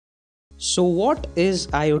So what is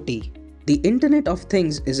IoT? The Internet of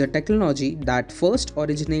Things is a technology that first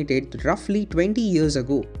originated roughly 20 years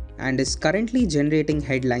ago and is currently generating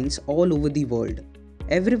headlines all over the world.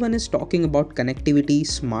 Everyone is talking about connectivity,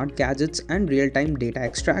 smart gadgets and real-time data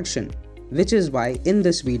extraction, which is why in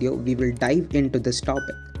this video we will dive into this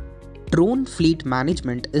topic. Drone fleet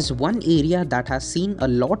management is one area that has seen a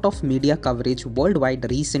lot of media coverage worldwide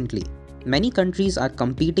recently. Many countries are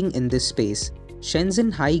competing in this space.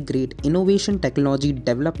 Shenzhen High-Grade Innovation Technology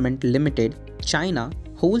Development Limited, China,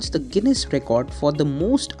 holds the Guinness record for the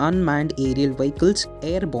most unmanned aerial vehicles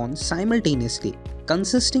airborne simultaneously,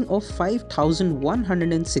 consisting of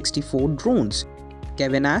 5,164 drones.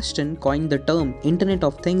 Kevin Ashton coined the term Internet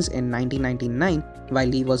of Things in 1999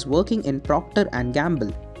 while he was working in Procter &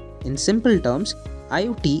 Gamble. In simple terms,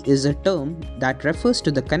 IoT is a term that refers to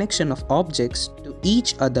the connection of objects to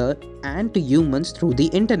each other and to humans through the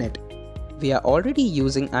internet. We are already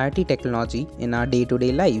using IoT technology in our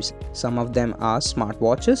day-to-day lives. Some of them are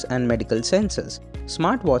smartwatches and medical sensors.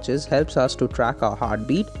 Smartwatches helps us to track our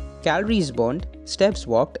heartbeat, calories burned, steps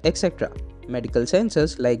walked, etc. Medical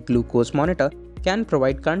sensors like glucose monitor can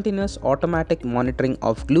provide continuous automatic monitoring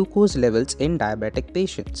of glucose levels in diabetic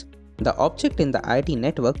patients. The object in the IoT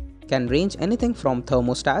network can range anything from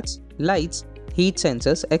thermostats, lights, heat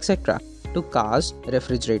sensors, etc. to cars,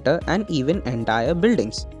 refrigerator and even entire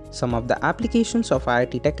buildings. Some of the applications of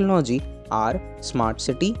IoT technology are smart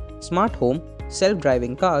city, smart home,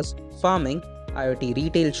 self-driving cars, farming, IoT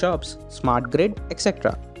retail shops, smart grid,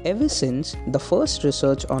 etc. Ever since the first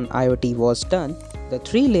research on IoT was done, the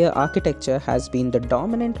three-layer architecture has been the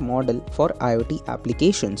dominant model for IoT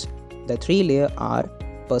applications. The three layers are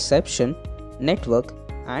perception, network,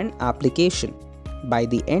 and application. By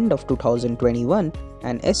the end of 2021,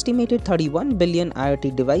 an estimated 31 billion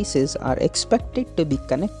IoT devices are expected to be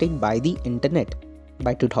connected by the internet.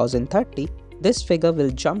 By 2030, this figure will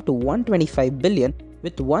jump to 125 billion,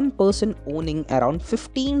 with one person owning around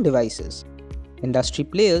 15 devices. Industry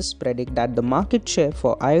players predict that the market share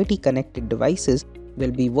for IoT connected devices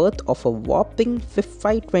will be worth of a whopping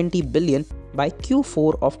 520 billion by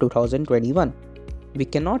Q4 of 2021. We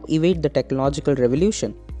cannot evade the technological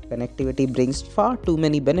revolution. Connectivity brings far too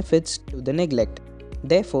many benefits to the neglect.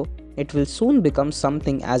 Therefore, it will soon become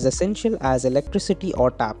something as essential as electricity or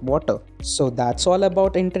tap water. So that's all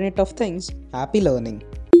about Internet of Things. Happy learning!